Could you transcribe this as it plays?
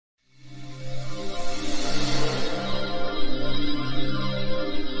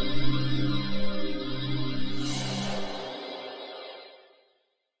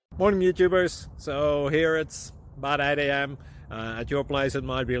Morning YouTubers. So here it's about 8 a.m. At your place it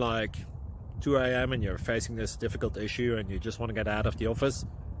might be like 2 a.m. and you're facing this difficult issue and you just want to get out of the office.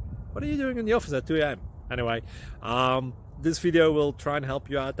 What are you doing in the office at 2 a.m.? Anyway, this video will try and help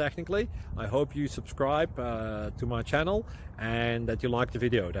you out technically. I hope you subscribe to my channel and that you like the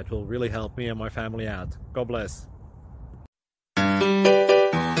video. That will really help me and my family out. God bless.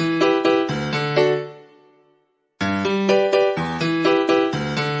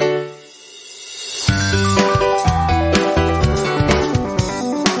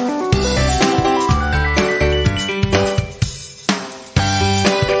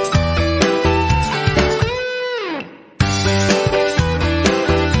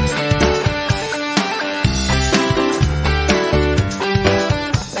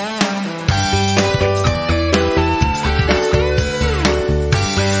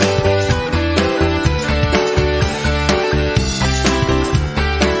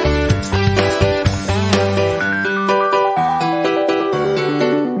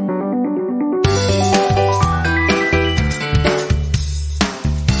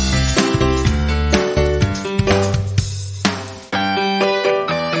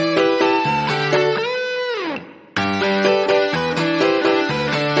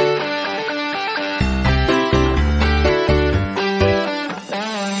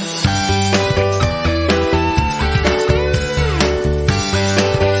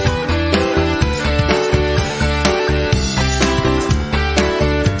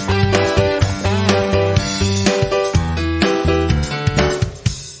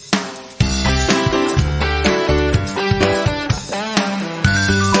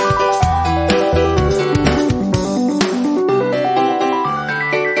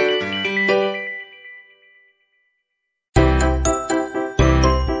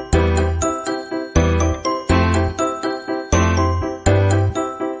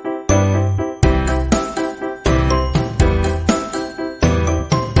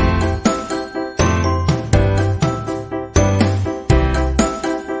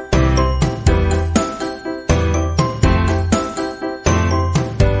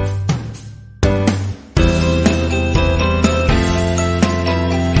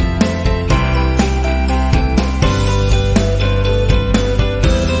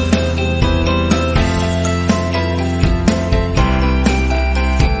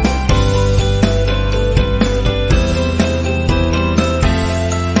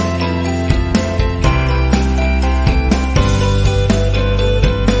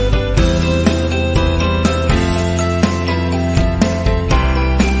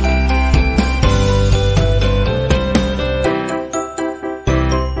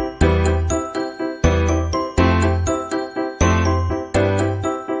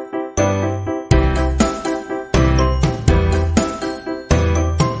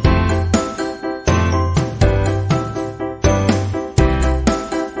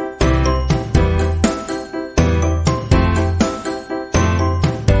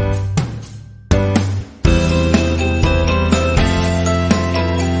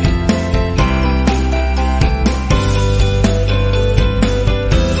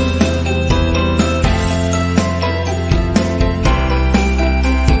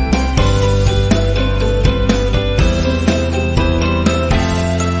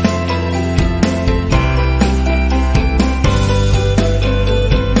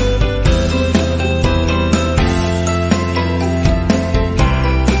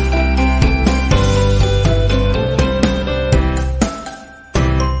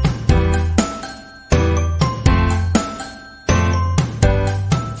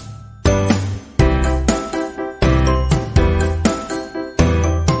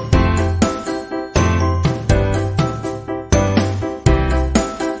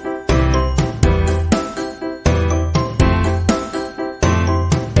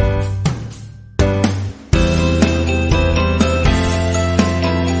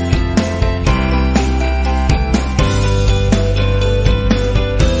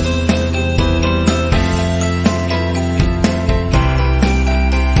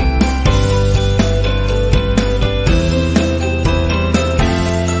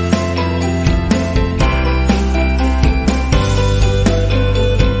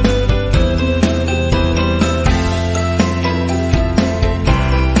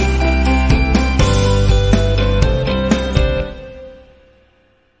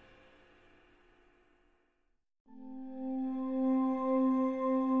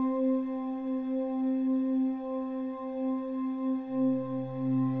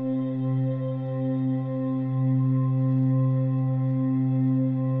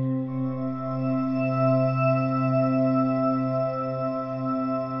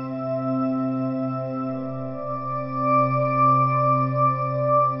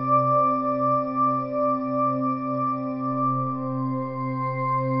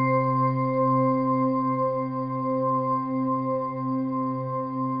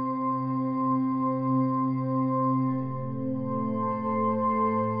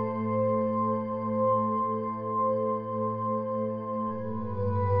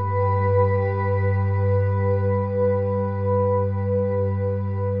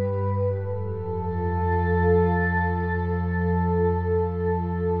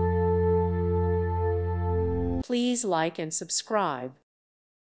 please like and subscribe.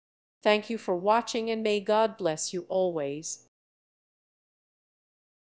 Thank you for watching, and may God bless you always.